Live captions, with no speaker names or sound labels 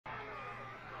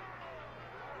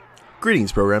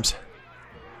Greetings, programs.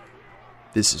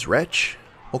 This is Wretch.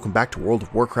 Welcome back to World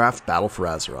of Warcraft Battle for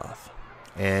Azeroth.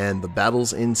 And the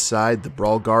battles inside the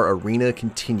Brawlgar arena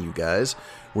continue, guys.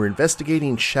 We're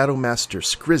investigating Shadowmaster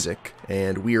Skrizik,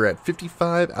 and we are at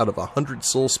 55 out of 100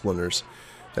 soul splinters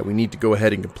that we need to go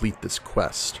ahead and complete this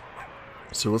quest.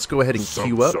 So let's go ahead and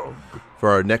queue up for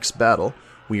our next battle.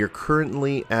 We are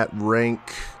currently at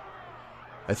rank,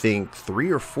 I think,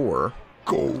 3 or 4.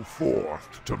 Go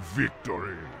forth to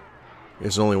victory.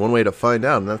 There's only one way to find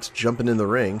out, and that's jumping in the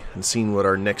ring and seeing what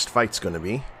our next fight's going to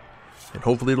be. And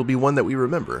hopefully it'll be one that we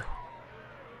remember.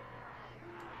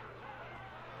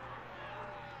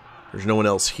 There's no one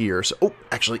else here, so... Oh,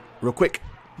 actually, real quick.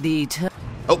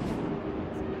 Oh,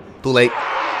 too late.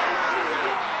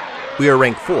 We are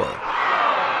rank 4.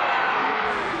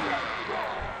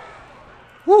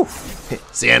 Woo!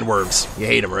 Sandworms. You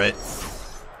hate them, right?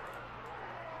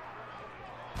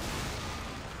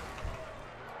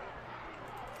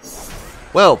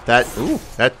 Well, that... Ooh,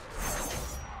 that...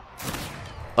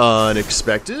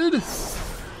 Unexpected.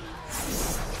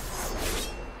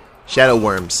 Shadow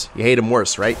worms. You hate them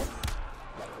worse, right?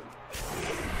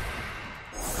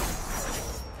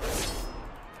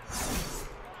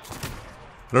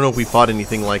 I don't know if we fought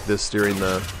anything like this during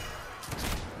the...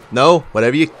 No,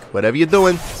 whatever you're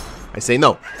doing, I say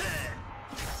no.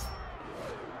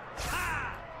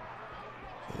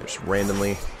 There's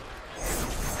randomly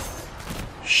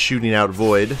shooting out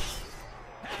void.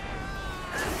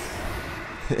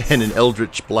 And an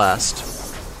Eldritch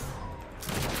Blast.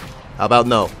 How about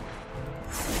no?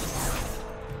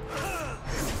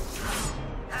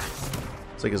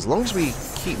 It's like as long as we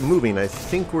keep moving, I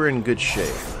think we're in good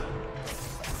shape.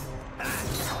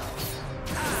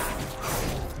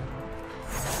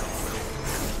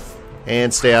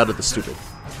 And stay out of the stupid.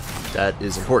 That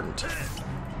is important.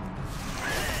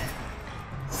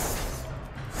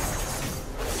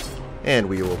 And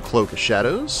we will Cloak of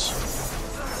Shadows.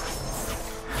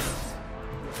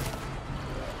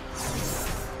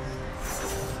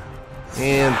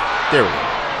 And there we go.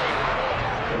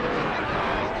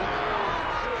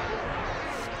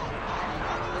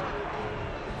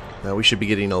 Now we should be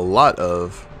getting a lot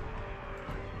of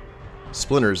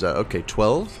splinters out. Okay,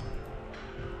 12.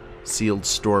 Sealed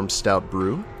Storm Stout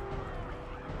Brew.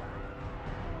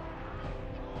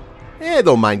 I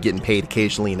don't mind getting paid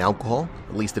occasionally in alcohol,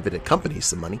 at least if it accompanies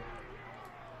some money.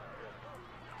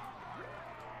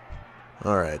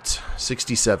 Alright,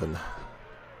 67.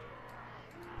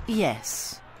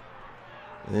 Yes.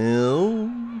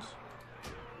 And...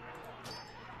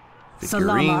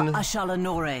 Salama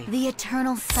Ashalanore. The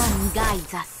eternal sun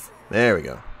guides us. There we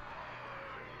go.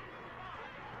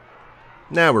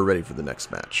 Now we're ready for the next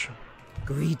match.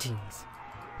 Greetings.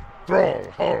 Thrall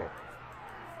Hull.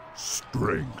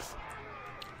 Strength.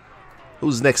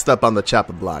 Who's next up on the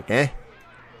chopping block, eh?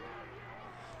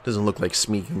 Doesn't look like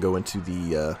Smee can go into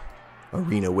the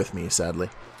arena with me, sadly.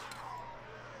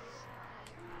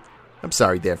 I'm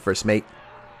sorry there, first mate.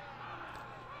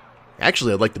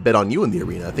 Actually, I'd like to bet on you in the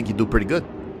arena. I think you do pretty good.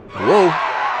 Whoa.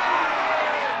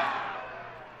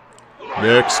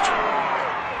 Next.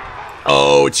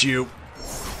 Oh, it's you.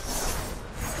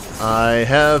 I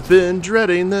have been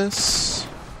dreading this.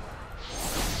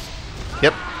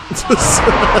 Yep.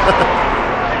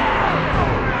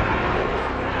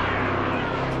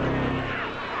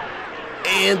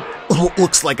 And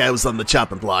looks like I was on the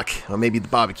chopping block. Or maybe the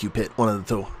barbecue pit. One of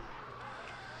the two.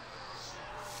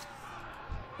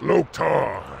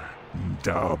 Loktar.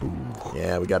 Dabu.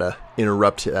 Yeah, we gotta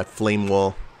interrupt that flame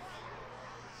wall.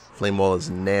 Flame wall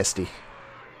is nasty.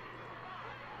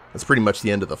 That's pretty much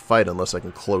the end of the fight unless I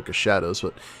can Cloak of Shadows,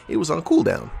 but it was on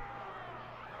cooldown.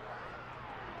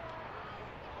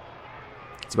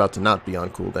 It's about to not be on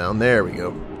cooldown. There we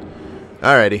go.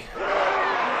 Alrighty.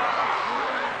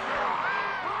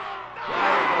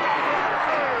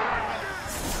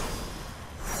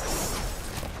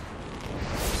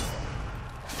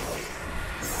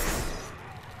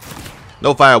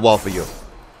 No firewall for you.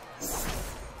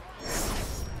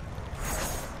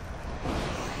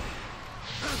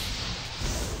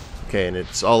 Okay, and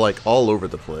it's all like all over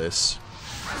the place.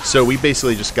 So we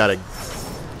basically just gotta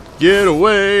get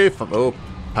away from... Oh,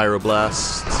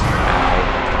 Pyroblast.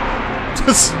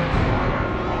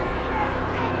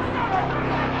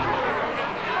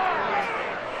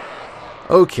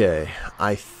 Okay,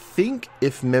 I think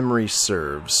if memory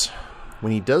serves,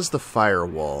 when he does the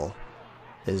firewall,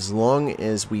 as long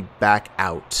as we back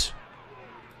out,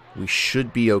 we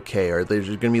should be okay. Or there's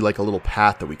going to be like a little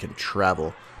path that we can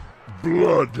travel.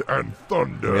 Blood and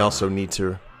thunder. We also need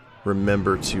to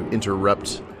remember to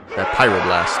interrupt that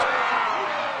Pyroblast.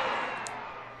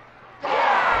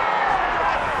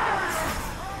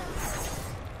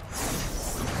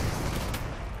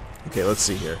 Okay, let's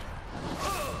see here.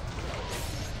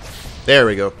 There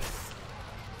we go.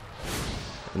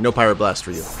 No Pirate Blast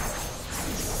for you.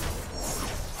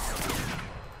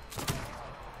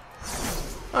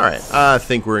 Alright, I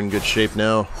think we're in good shape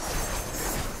now.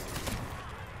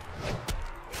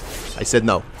 I said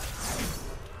no.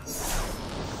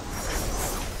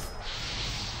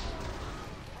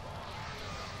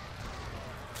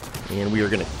 And we are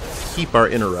going to keep our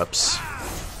interrupts.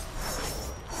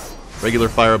 Regular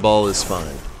fireball is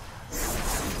fine.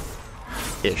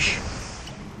 Ish.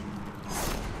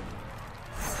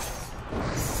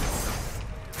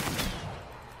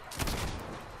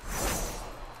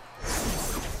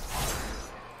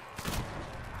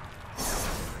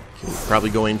 Okay,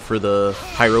 probably going for the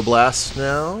Pyroblast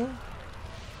now.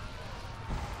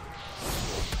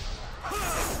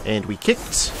 And we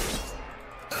kicked.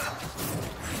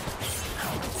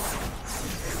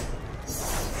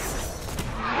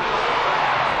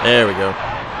 There we go.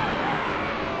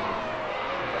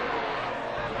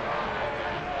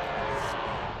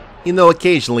 You know,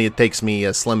 occasionally it takes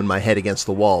me slamming my head against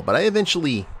the wall, but I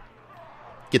eventually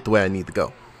get the way I need to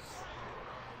go.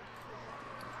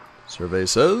 Survey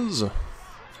says,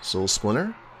 Soul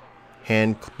Splinter,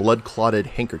 hand blood-clotted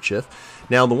handkerchief.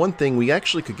 Now, the one thing, we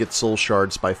actually could get soul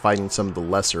shards by fighting some of the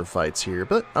lesser fights here,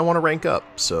 but I want to rank up,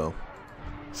 so...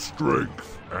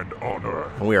 Strength and honor.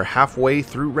 And we are halfway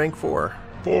through rank 4.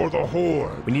 For the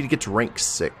Horde. We need to get to rank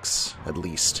 6, at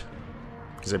least.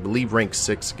 Because I believe rank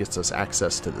 6 gets us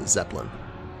access to the Zeppelin.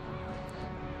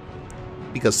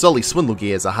 Because Sully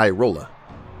Swindlegear is a high roller.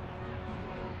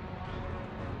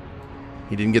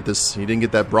 He didn't get this, he didn't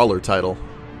get that brawler title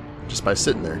just by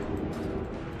sitting there.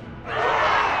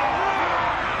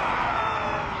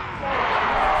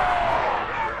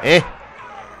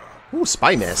 Ooh,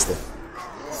 Spy Master.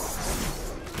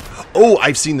 Oh,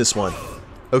 I've seen this one.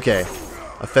 Okay.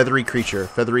 A feathery creature.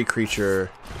 Feathery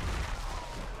creature.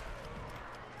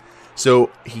 So,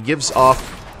 he gives off...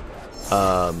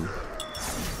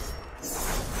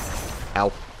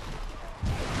 Ow.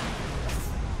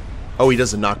 Oh, he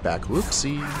does a knockback.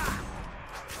 Whoopsie.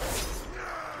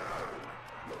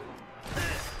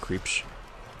 Creeps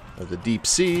of the deep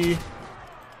sea.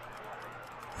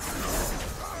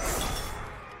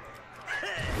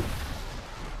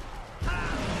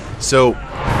 So...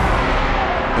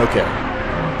 Okay.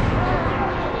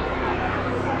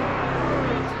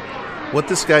 What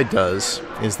this guy does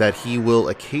is that he will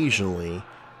occasionally,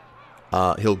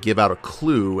 he'll give out a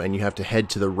clue and you have to head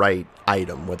to the right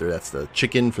item, whether that's the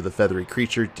chicken for the feathery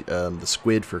creature, the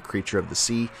squid for creature of the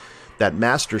sea. That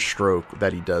master stroke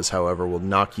that he does, however, will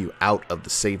knock you out of the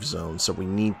safe zone, so we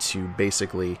need to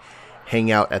basically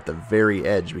hang out at the very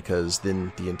edge because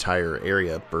then the entire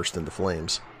area bursts into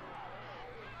flames.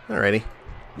 Alrighty.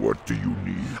 What do you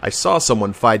need? I saw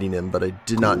someone fighting him, but I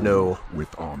did not know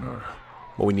with honor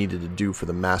what we needed to do for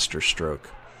the master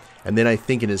stroke. And then I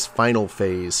think in his final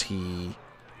phase he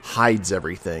hides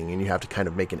everything and you have to kind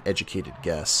of make an educated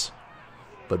guess.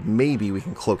 But maybe we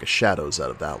can cloak of shadows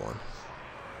out of that one.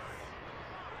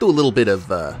 Do a little bit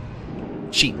of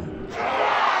cheating.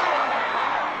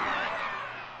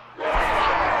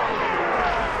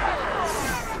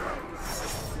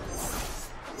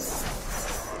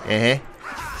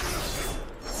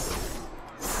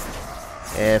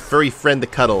 Furry friend the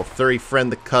cuddle. Furry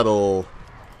friend the cuddle.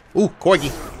 Ooh,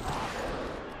 Corgi.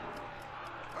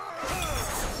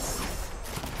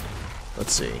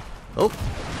 Let's see. Oh.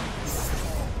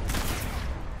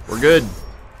 We're good.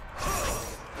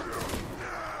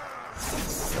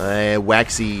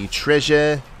 Waxy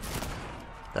treasure.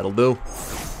 That'll do.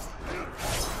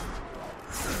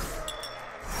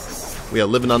 We are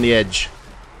living on the edge.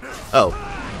 Oh.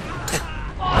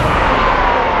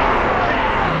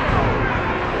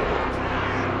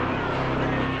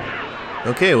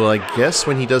 Okay, well, I guess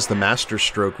when he does the master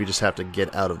stroke, we just have to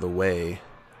get out of the way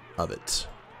of it.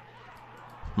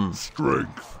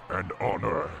 Strength and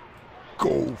honor.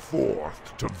 Go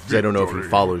forth to victory. I don't know if he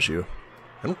follows you.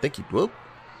 I don't think he will.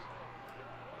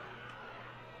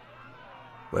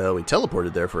 Well, we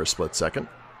teleported there for a split second.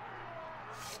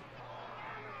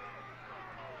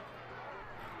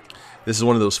 This is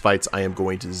one of those fights I am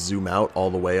going to zoom out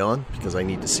all the way on because I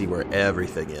need to see where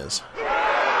everything is.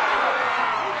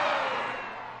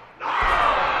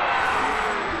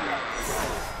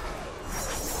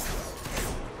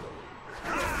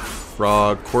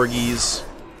 Frog, corgis.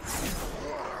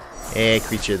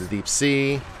 Creature of the deep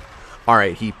sea.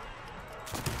 Alright,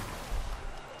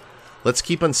 let's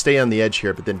keep on stay on the edge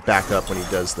here, but then back up when he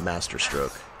does the master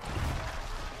stroke.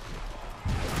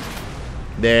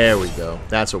 There we go.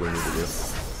 That's what we need to do.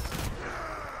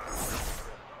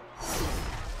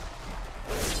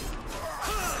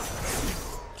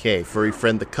 Okay, furry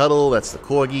friend the cuddle. That's the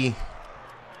corgi.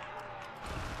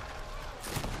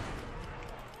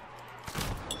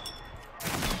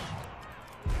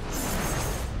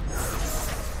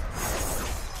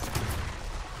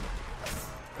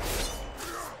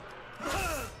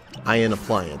 Iron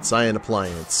appliance. Iron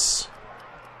appliance.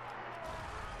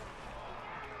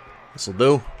 This'll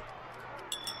do.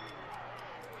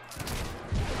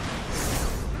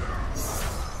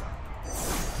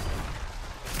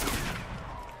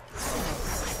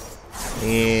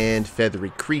 And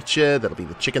feathery creature. That'll be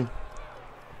the chicken.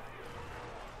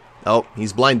 Oh,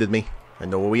 he's blinded me. I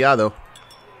know where we are, though.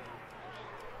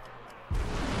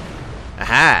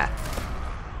 Aha!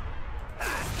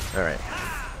 Alright.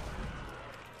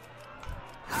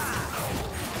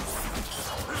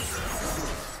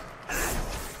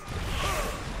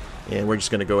 And we're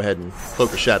just going to go ahead and cloak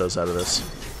the shadows out of this.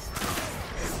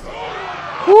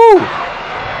 Woo!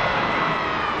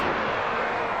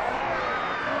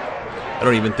 I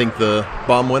don't even think the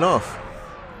bomb went off.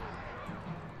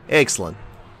 Excellent.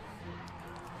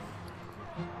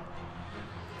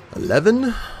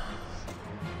 11.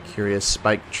 Curious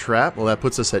spike trap. Well, that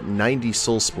puts us at 90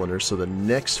 soul splinters, so the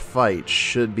next fight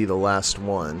should be the last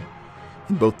one.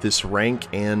 In both this rank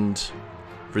and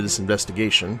for this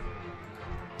investigation.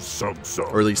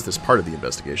 Or at least this part of the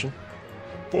investigation.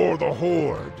 For the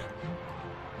Horde.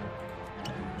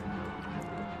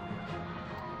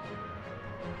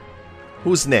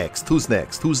 Who's next? Who's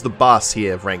next? Who's the boss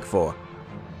here of rank 4?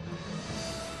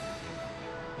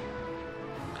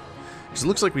 Because it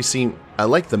looks like we seem... I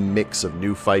like the mix of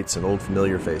new fights and old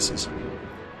familiar faces.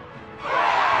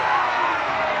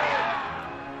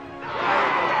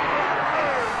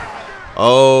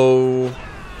 Oh...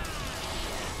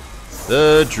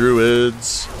 The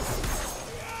druids.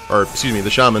 Or, excuse me,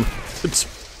 the shaman. Oops.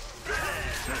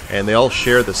 And they all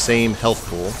share the same health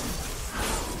pool.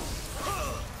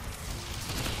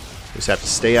 Just have to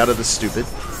stay out of the stupid.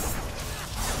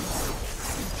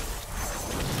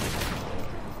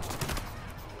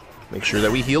 Make sure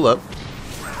that we heal up.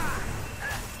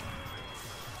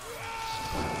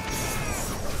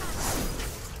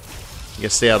 You gotta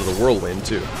stay out of the whirlwind,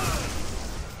 too.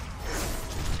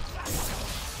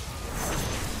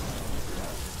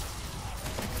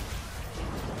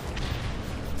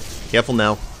 Careful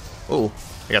now. Oh,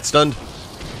 I got stunned.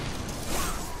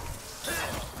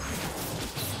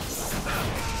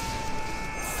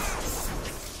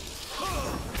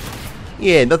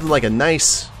 Yeah, nothing like a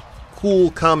nice, cool,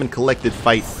 calm, and collected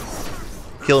fight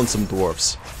killing some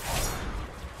dwarves.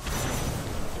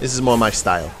 This is more my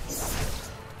style.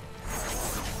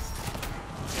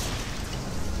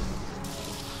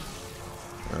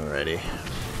 Alrighty.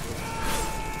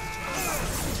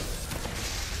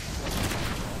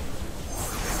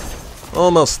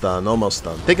 Almost done, almost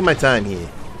done. Taking my time here.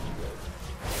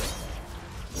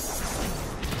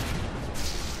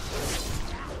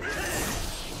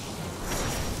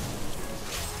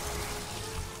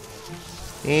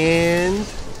 And...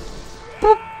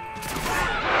 boop.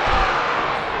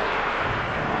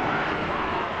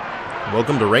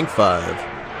 Welcome to rank 5.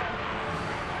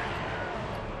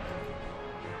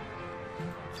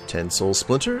 10 soul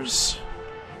splinters.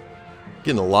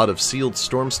 Getting a lot of sealed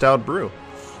storm stout brew.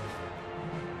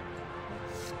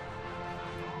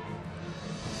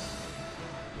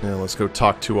 Now let's go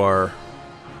talk to our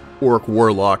orc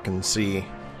warlock and see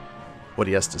what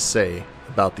he has to say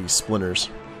about these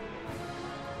splinters.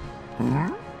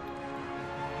 Hmm?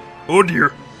 Oh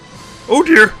dear. Oh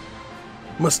dear.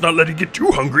 Must not let it get too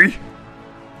hungry.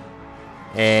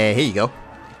 Here you go.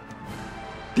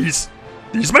 These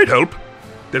might help.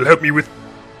 They'll help me with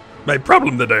my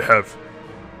problem that I have.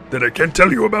 That I can't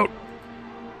tell you about.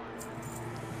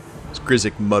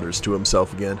 Grizzix mutters to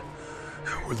himself again.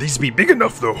 Will these be big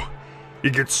enough, though?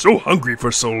 It gets so hungry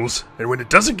for souls, and when it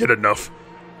doesn't get enough,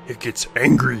 it gets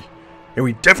angry. And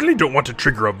we definitely don't want to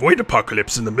trigger a void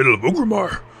apocalypse in the middle of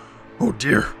Orgrimmar. Oh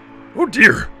dear. Oh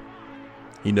dear.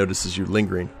 He notices you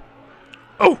lingering.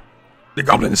 Oh, the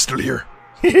goblin is still here.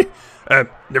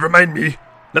 Never mind me.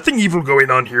 Nothing evil going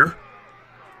on here.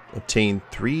 Obtain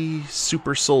 3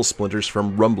 super soul splinters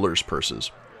from Rumbler's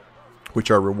purses, which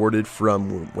are rewarded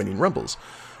from winning Rumbles.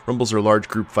 Rumbles are large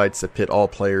group fights that pit all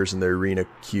players in their arena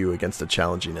queue against a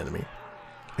challenging enemy.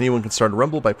 Anyone can start a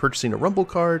Rumble by purchasing a Rumble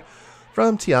card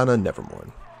from Tiana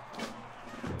Nevermorn.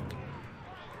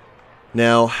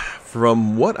 Now,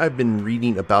 from what I've been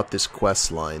reading about this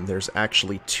quest line, there's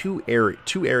actually two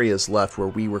areas left where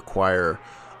we require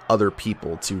other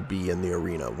people to be in the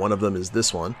arena. One of them is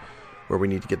this one, where we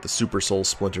need to get the Super Soul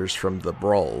Splinters from the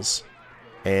Brawls.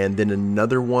 And then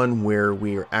another one where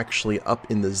we are actually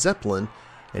up in the Zeppelin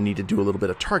and need to do a little bit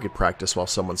of target practice while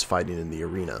someone's fighting in the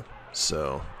arena.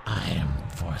 So I am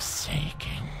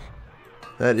forsaken.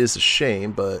 that is a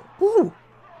shame, but ooh,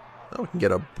 oh, we can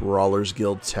get a Brawlers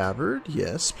Guild tabard.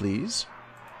 Yes, please.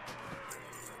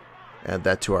 Add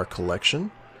that to our collection.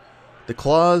 The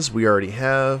claws we already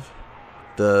have.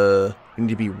 We need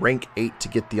to be rank 8 to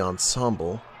get the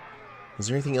ensemble. Is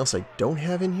there anything else I don't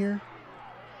have in here?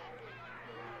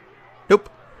 Nope.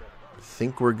 I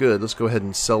think we're good. Let's go ahead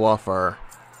and sell off the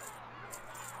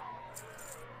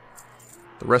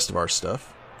rest of our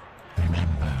stuff.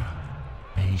 Remember,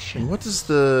 patience. And what is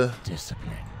the...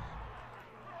 discipline.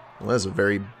 Well, that's a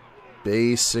very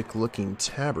basic looking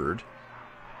tabard.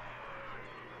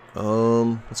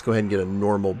 Let's go ahead and get a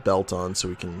normal belt on so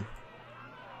we can...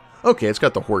 Okay, it's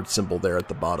got the horde symbol there at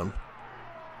the bottom.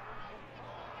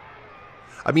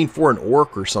 I mean, for an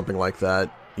orc or something like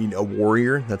that, you know, a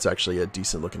warrior, that's actually a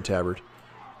decent looking tabard.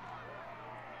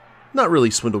 Not really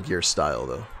Swindlegear style,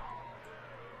 though.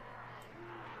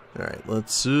 Alright,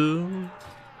 let's...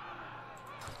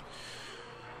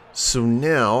 So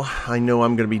now, I know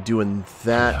I'm going to be doing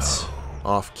that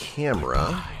off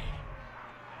camera.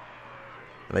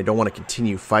 And I don't want to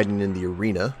continue fighting in the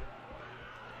arena.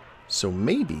 So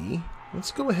maybe,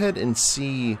 let's go ahead and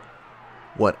see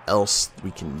what else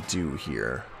we can do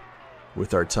here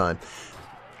with our time.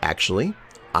 Actually,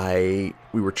 I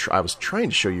was trying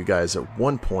to show you guys at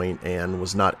one point and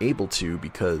was not able to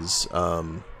because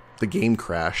the game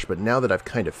crashed, but now that I've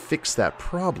kind of fixed that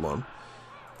problem,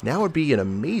 now would be an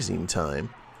amazing time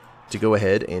to go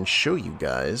ahead and show you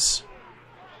guys.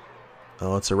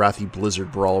 Oh, it's a Wrathy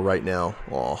Blizzard Brawl right now.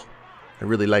 Aw, I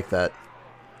really like that.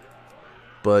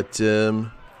 But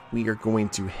we are going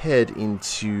to head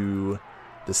into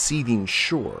the Seething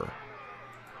Shore.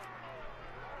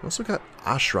 I also got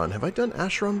Ashran. Have I done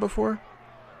Ashran before?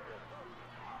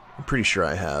 I'm pretty sure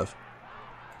I have.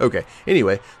 Okay,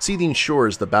 anyway, Seething Shore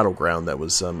is the battleground that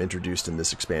was introduced in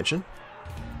this expansion.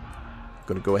 I'm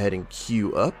going to go ahead and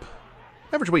queue up.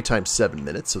 Average wait time 7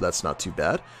 minutes, so that's not too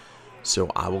bad.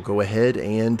 So I will go ahead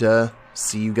and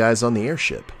see you guys on the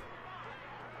airship.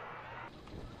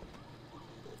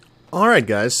 Alright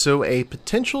guys, so a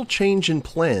potential change in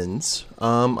plans.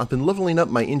 I've been leveling up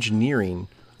my engineering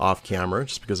off camera,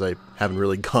 just because I haven't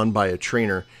really gone by a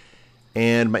trainer.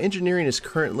 And my engineering is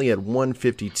currently at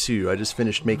 152. I just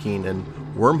finished making a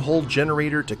wormhole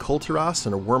generator to Kulturas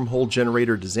and a wormhole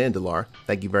generator to Zandalar.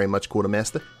 Thank you very much,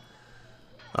 Quartermaster.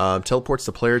 Teleports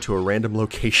the player to a random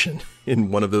location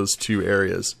in one of those two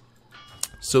areas.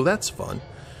 So that's fun.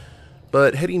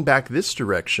 But heading back this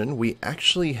direction, we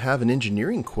actually have an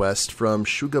engineering quest from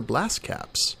Shuga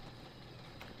Blastcaps.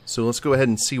 So let's go ahead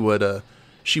and see what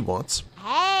she wants.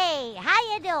 Hey,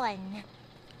 how you doing?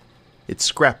 It's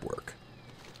scrap work.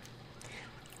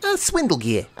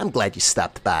 Swindlegear, I'm glad you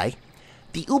stopped by.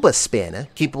 The Uber spanner,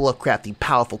 capable of crafting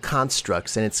powerful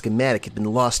constructs, and its schematic have been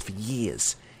lost for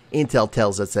years. Intel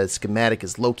tells us that its schematic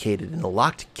is located in a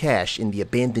locked cache in the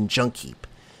abandoned junk heap.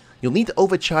 You'll need to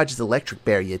overcharge the electric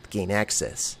barrier to gain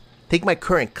access. Take my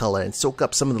current color and soak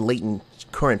up some of the latent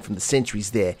current from the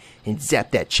sentries there and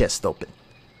zap that chest open.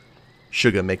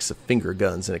 Sugar makes the finger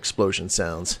guns and explosion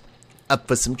sounds. Up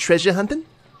for some treasure hunting?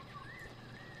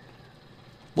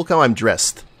 Look how I'm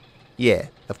dressed. Yeah,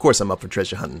 of course I'm up for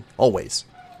treasure hunting. Always.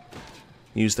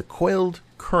 Use the coiled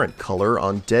current color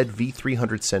on dead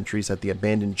V300 sentries at the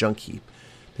abandoned junk heap.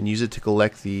 Then use it to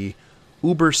collect the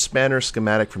Uber Spanner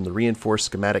schematic from the reinforced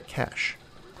schematic cache.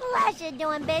 Pleasure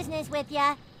doing business with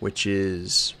ya. Which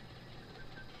is...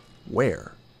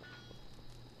 where?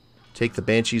 Take the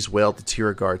Banshee's Wail to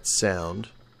Tiragard Sound.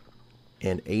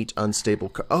 And 8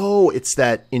 unstable... Oh, it's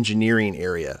that engineering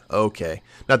area. Okay.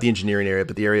 Not the engineering area,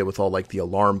 but the area with all like the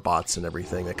alarm bots and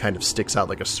everything that kind of sticks out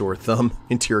like a sore thumb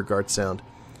in Tiragard Sound.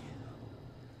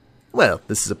 Well,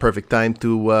 this is a perfect time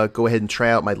to go ahead and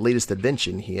try out my latest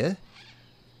invention here.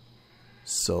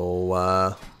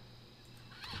 So,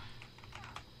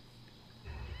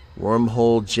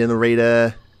 wormhole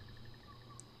generator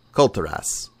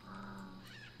Kulturas.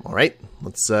 Alright,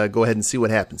 let's go ahead and see what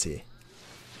happens here.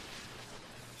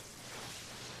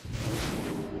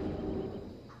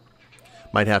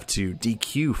 Might have to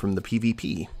DQ from the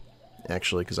PvP,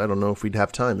 actually, because I don't know if we'd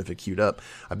have time if it queued up.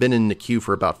 I've been in the queue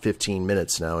for about 15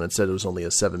 minutes now, and it said it was only a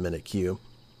 7-minute queue.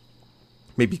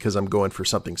 Maybe because I'm going for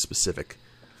something specific.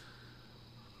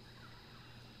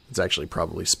 It's actually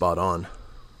probably spot on.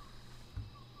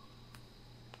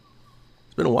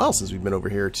 It's been a while since we've been over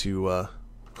here to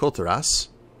Kulturas.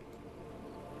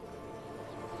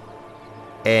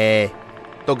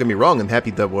 Don't get me wrong, I'm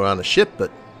happy that we're on a ship,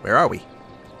 but where are we?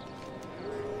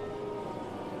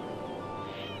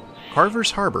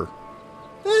 Carver's Harbor.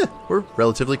 We're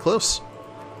relatively close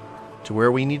to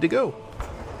where we need to go.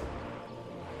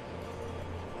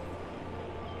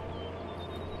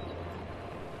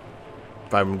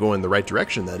 If I'm going the right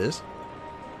direction, that is.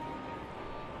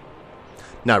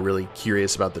 Not really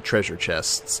curious about the treasure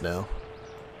chests now.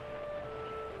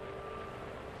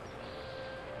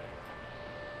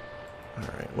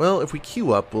 Alright, well, if we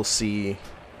queue up, we'll see.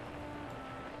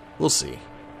 We'll see.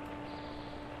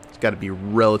 It's got to be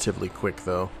relatively quick,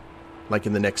 though. Like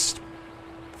in the next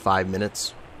 5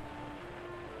 minutes.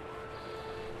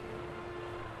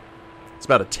 It's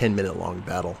about a 10-minute long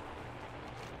battle,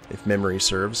 if memory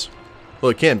serves. Well,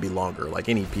 it can be longer, like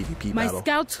any PvP My battle.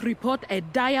 scouts report a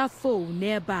dire foe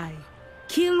nearby.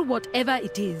 Kill whatever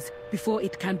it is before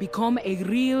it can become a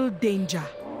real danger.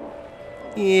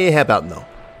 Yeah, how about no?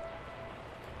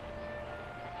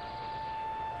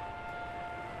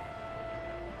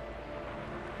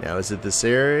 Now, is it this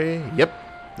area?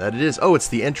 Yep, that it is. Oh, it's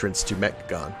the entrance to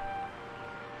Mechagon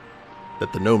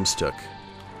that the gnomes took.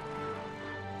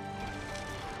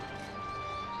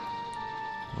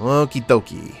 Okie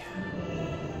dokie.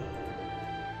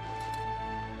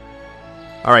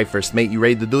 Alright, first mate, you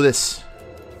ready to do this?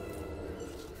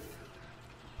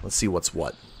 Let's see what's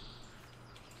what.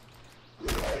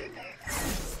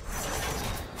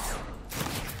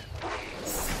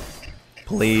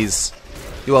 Please.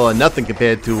 You all are nothing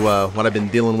compared to what I've been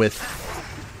dealing with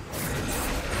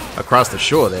across the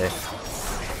shore there.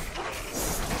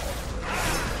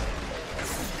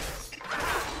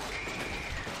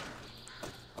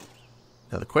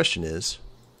 Now the question is...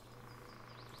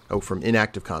 Oh, from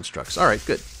inactive constructs. Alright,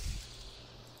 good.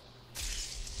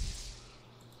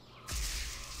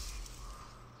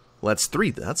 Well, that's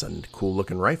 3. That's a cool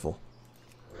looking rifle.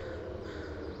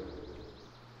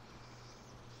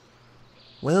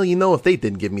 Well, you know, if they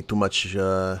didn't give me too much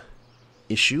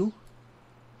issue.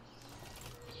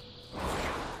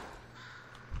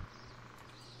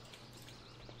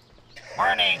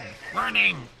 Warning!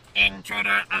 Warning!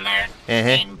 Intruder alert! Uh-huh.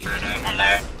 Intruder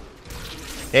alert!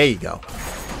 There you go.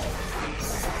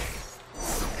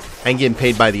 I ain't getting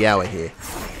paid by the hour here.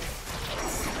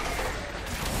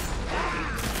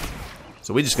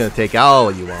 So we're just gonna take all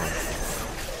of you on.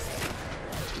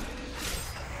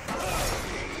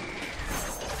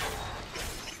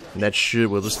 And that should,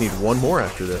 we'll just need one more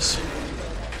after this.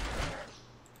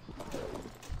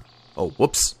 Oh,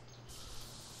 whoops.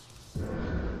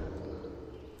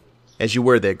 As you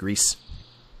were there, Grease.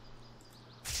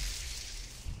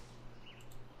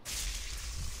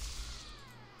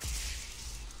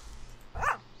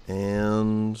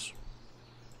 And...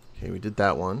 okay, we did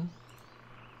that one.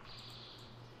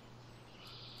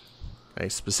 I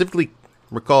specifically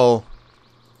recall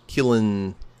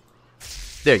killing...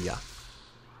 there you go.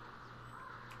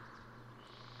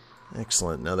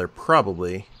 Excellent. Now they're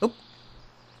probably... oh!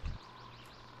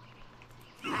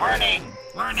 Warning!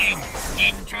 Warning!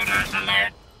 Intruder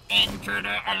alert!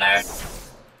 Intruder alert!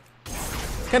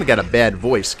 Kind of got a bad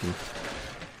voice.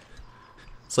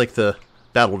 It's like the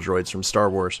battle droids from Star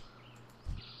Wars.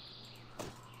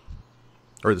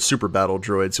 Or the super battle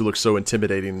droids who look so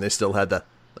intimidating they still had the...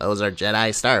 those are Jedi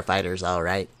starfighters,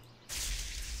 alright.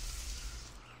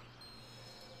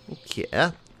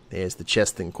 Okay, there's the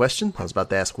chest in question. I was about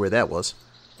to ask where that was.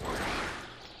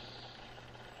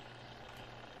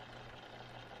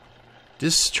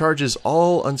 Discharges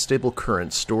all unstable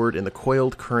current stored in the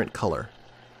coiled current color.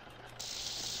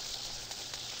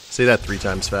 Say that 3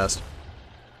 times fast.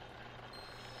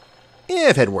 Yeah,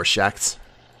 I've had worse shocks.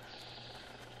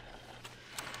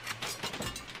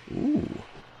 Ooh.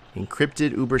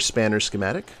 Encrypted Uber Spanner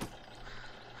schematic.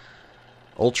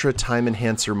 Ultra Time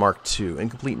Enhancer Mark II.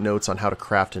 Incomplete notes on how to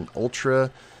craft an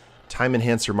Ultra Time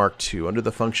Enhancer Mark II. Under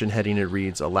the function heading it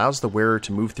reads, allows the wearer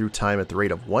to move through time at the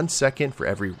rate of 1 second for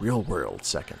every real-world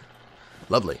second.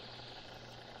 Lovely.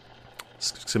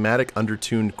 Schematic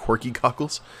undertuned Corky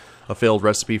goggles. A failed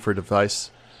recipe for a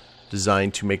device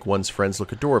designed to make one's friends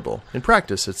look adorable. In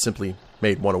practice, it's simply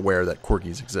made one aware that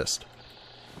Corgis exist.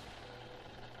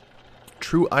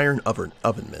 True Iron Oven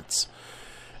Mitts.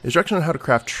 Instruction on how to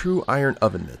craft true iron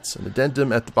oven mitts. An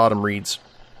addendum at the bottom reads,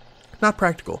 not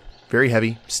practical, very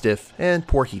heavy, stiff, and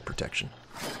poor heat protection.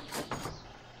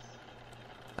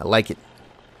 I like it.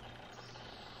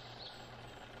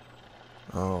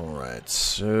 Alright,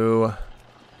 so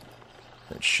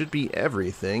that should be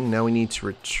everything. Now we need to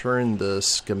return the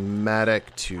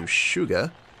schematic to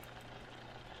Shuga.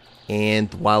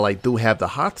 And while I do have the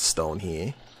Hearthstone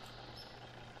here,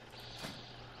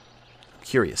 I'm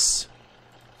curious.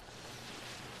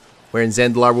 Where in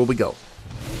Zandalar will we go?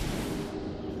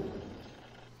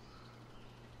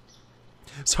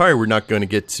 Sorry we're not going to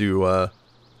get to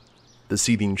the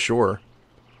seething shore.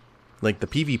 Like, the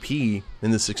PvP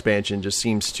in this expansion just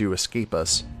seems to escape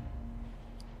us.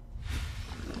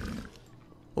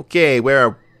 Okay, where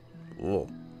are... Whoa.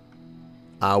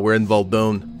 We're in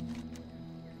Vol'dun.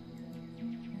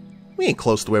 We ain't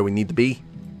close to where we need to be.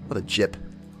 What a jip.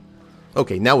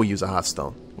 Okay, now we'll use a hot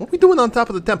stone. What are we doing on top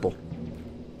of the temple?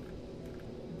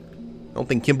 I don't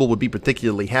think Kimball would be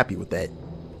particularly happy with that.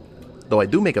 Though I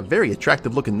do make a very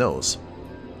attractive looking nose.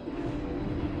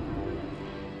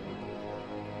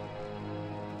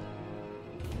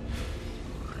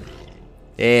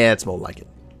 Yeah, it's more like it.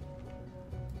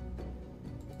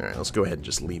 Alright, let's go ahead and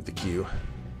just leave the queue.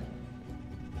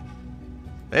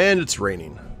 And it's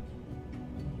raining.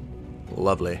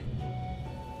 Lovely.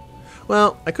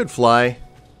 Well, I could fly,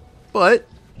 but...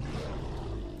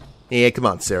 Yeah, come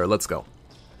on, Sarah, let's go.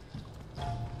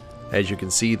 As you can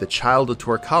see, the Child of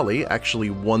Torkali actually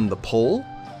won the poll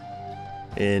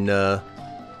in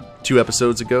 2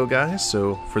 episodes ago, guys.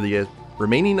 So for the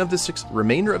remainder of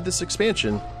this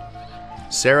expansion,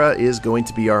 Sarah is going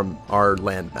to be our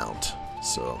land mount.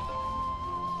 So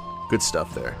good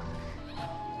stuff there.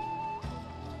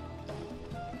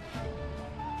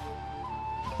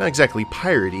 Not exactly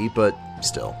piratey, but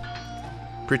still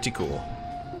pretty cool.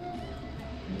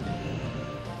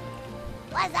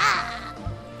 What's up?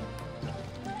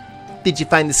 Did you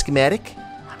find the schematic?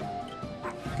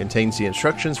 Contains the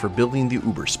instructions for building the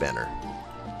Uber Spanner.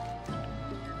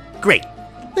 Great.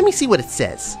 Let me see what it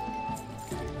says.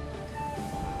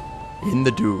 In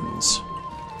the dunes.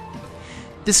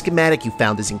 This schematic you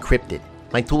found is encrypted.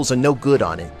 My tools are no good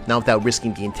on it, not without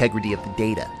risking the integrity of the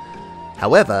data.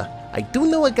 However, I do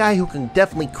know a guy who can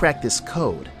definitely crack this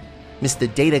code.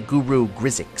 Mr. Data Guru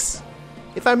Grizzix.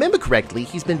 If I remember correctly,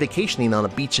 he's been vacationing on a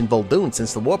beach in Vol'dun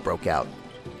since the war broke out.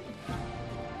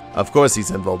 Of course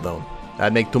he's in Vol'dun.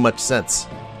 That'd make too much sense.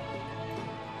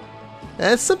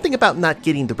 Something about not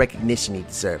getting the recognition he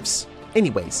deserves.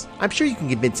 Anyways, I'm sure you can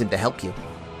convince him to help you.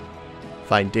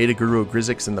 Find Data Guru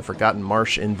Grizzix in the Forgotten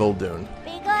Marsh in Vol'dun.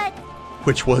 Be good.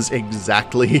 Which was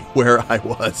exactly where I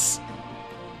was.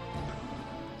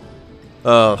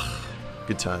 Ugh,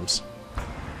 good times.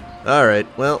 Alright,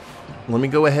 well, let me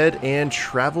go ahead and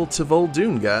travel to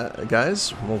Vol'dun,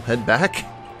 guys. We'll head back.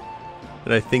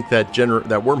 And I think that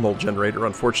wormhole generator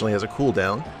unfortunately has a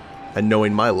cooldown. And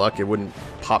knowing my luck, it wouldn't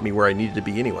pop me where I needed to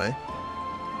be anyway.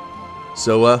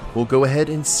 So, we'll go ahead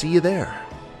and see you there.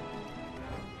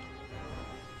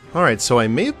 Alright, so I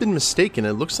may have been mistaken.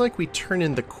 It looks like we turn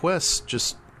in the quest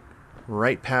just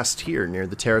right past here, near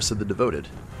the Terrace of the Devoted.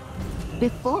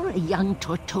 Before a young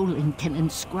Tortolan can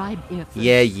inscribe their...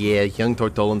 Yeah, young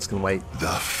Tortolans can wait. The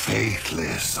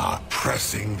faithless are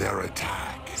pressing their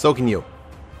attack. So can you.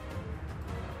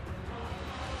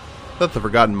 Thought the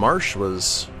Forgotten Marsh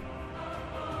was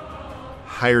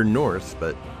higher north,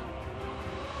 but...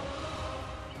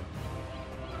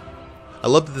 I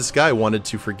love that this guy wanted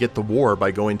to forget the war by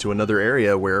going to another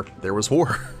area where there was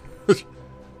war.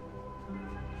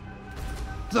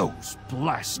 Those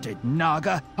blasted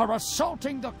Naga are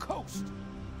assaulting the coast.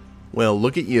 Well,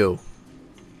 look at you.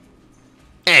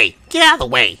 Hey, get out of the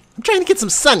way. I'm trying to get some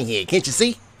sun here, can't you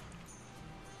see?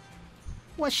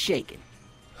 What's shaking?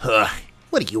 Huh,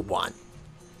 what do you want?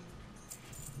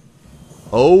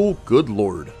 Oh, good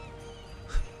lord.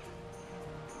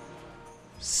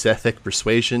 Sethic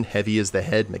Persuasion, Heavy as the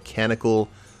Head, Mechanical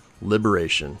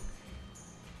Liberation.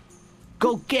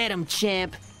 Go get him,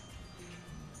 champ.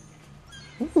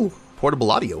 Ooh, portable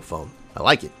audio phone. I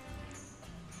like it.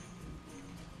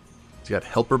 It's got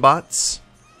helper bots.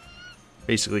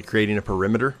 Basically creating a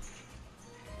perimeter.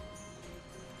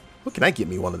 What can I get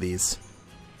me one of these?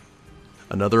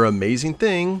 Another amazing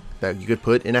thing that you could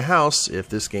put in a house if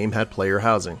this game had player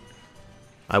housing.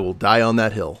 I will die on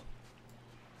that hill.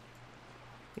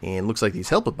 And looks like these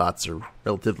helper bots are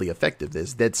relatively effective.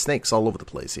 There's dead snakes all over the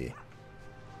place here.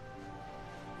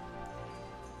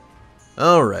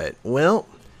 Alright, well,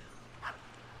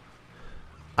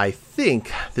 I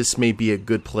think this may be a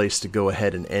good place to go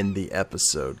ahead and end the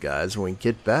episode, guys. When we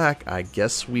get back, I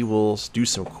guess we will do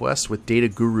some quests with Data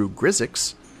Guru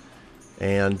Grizzix.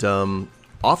 And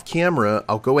off camera,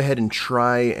 I'll go ahead and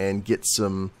try and get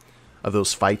some of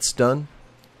those fights done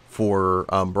for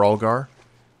Brawlgar.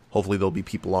 Hopefully there'll be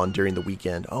people on during the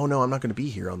weekend. Oh no, I'm not going to be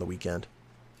here on the weekend.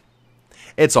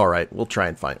 It's alright, we'll try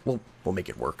and we'll make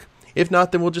it work. If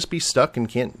not, then we'll just be stuck and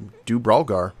can't do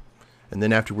Brawlgar. And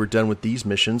then after we're done with these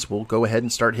missions, we'll go ahead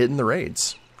and start hitting the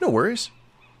raids. No worries.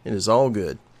 It is all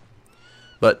good.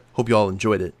 But, hope you all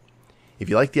enjoyed it. If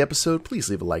you liked the episode, please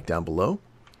leave a like down below.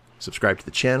 Subscribe to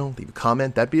the channel, leave a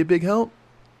comment, that'd be a big help.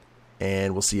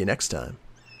 And we'll see you next time.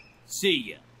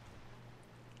 See ya.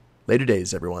 Later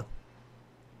days, everyone.